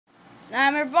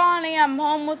I'm Bonnie. I'm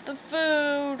home with the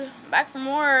food. Back from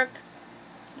work.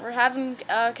 We're having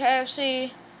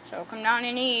KFC, so come down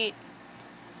and eat.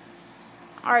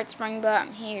 Alright, Springbutt,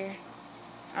 I'm here.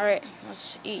 Alright,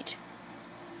 let's eat.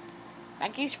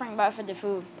 Thank you, Springbutt, for the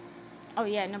food. Oh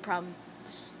yeah, no problem.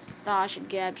 Just thought I should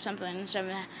get something instead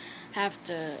of have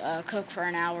to cook for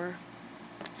an hour.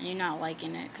 And you're not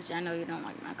liking it, because I know you don't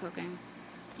like my cooking.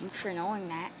 Thanks for knowing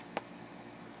that.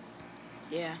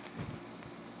 Yeah.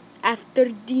 After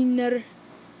dinner.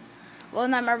 Well,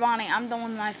 now, Bonnie, I'm done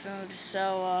with my food,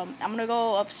 so I'm gonna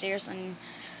go upstairs and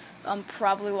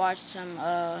probably watch some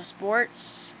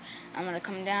sports. I'm gonna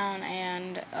come down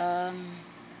and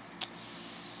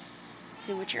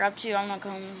see what you're up to. I'm gonna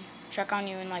come check on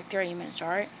you in like 30 minutes. All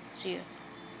right? See you.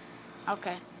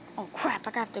 Okay. Oh crap!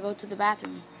 I have to go to the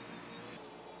bathroom.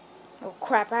 Oh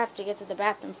crap! I have to get to the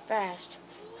bathroom fast.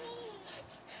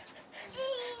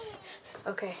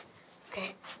 Okay.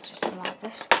 Okay. Just something like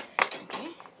this.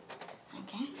 Okay.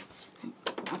 Okay.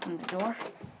 Open the door.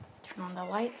 Turn on the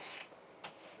lights.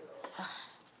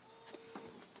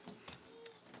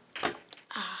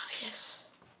 Yes.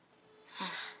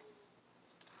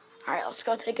 Alright, let's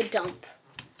go take a dump.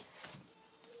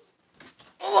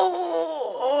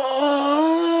 Oh!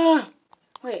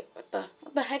 Wait, what the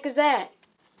heck is that?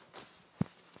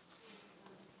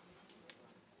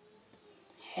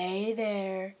 Hey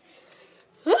there.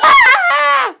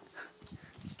 Ah!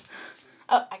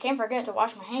 Oh, I can't forget to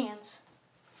wash my hands.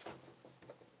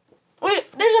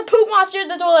 Wait, there's a poop monster in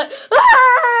the toilet.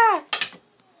 Ah!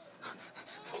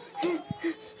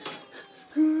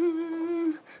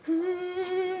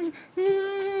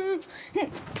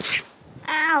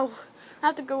 Ow! I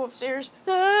have to go upstairs.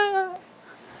 Ah!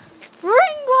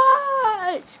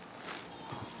 Springbutt!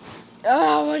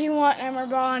 Oh, what do you want, Emma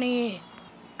Bonnie?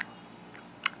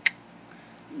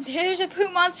 There's a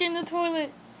poop monster in the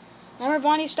toilet. Emma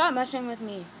Bonnie, stop messing with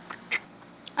me.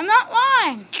 I'm not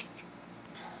lying.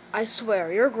 I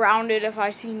swear, you're grounded if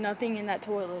I see nothing in that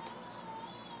toilet.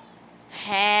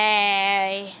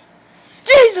 Hey.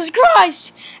 Jesus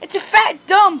Christ! It's a fat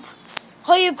dump!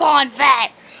 Who you calling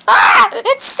fat? Ah!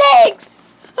 It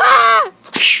stinks! Ah!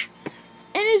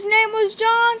 And his name was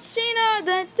John Cena.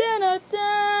 Da, da, da,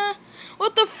 da.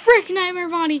 What the frick, Nightmare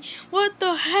Bonnie? What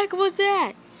the heck was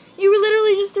that? You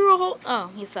literally just threw a whole...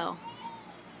 Oh, he fell.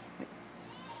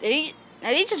 Did he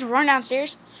just run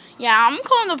downstairs? Yeah, I'm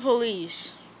calling the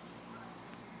police.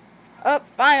 Oh,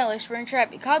 finally,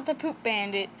 Springtrap, you caught the poop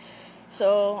bandit.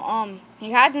 So,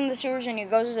 he hides in the sewers and he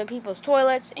goes to people's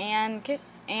toilets and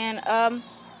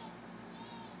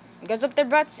goes up their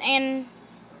butts and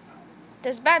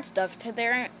does bad stuff to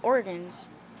their organs.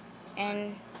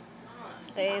 And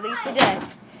they lead to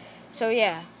death. So,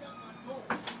 yeah.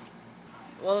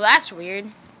 Well, that's weird.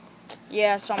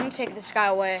 Yeah, so I'm gonna take this guy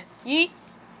away. Yeet.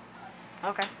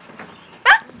 Okay.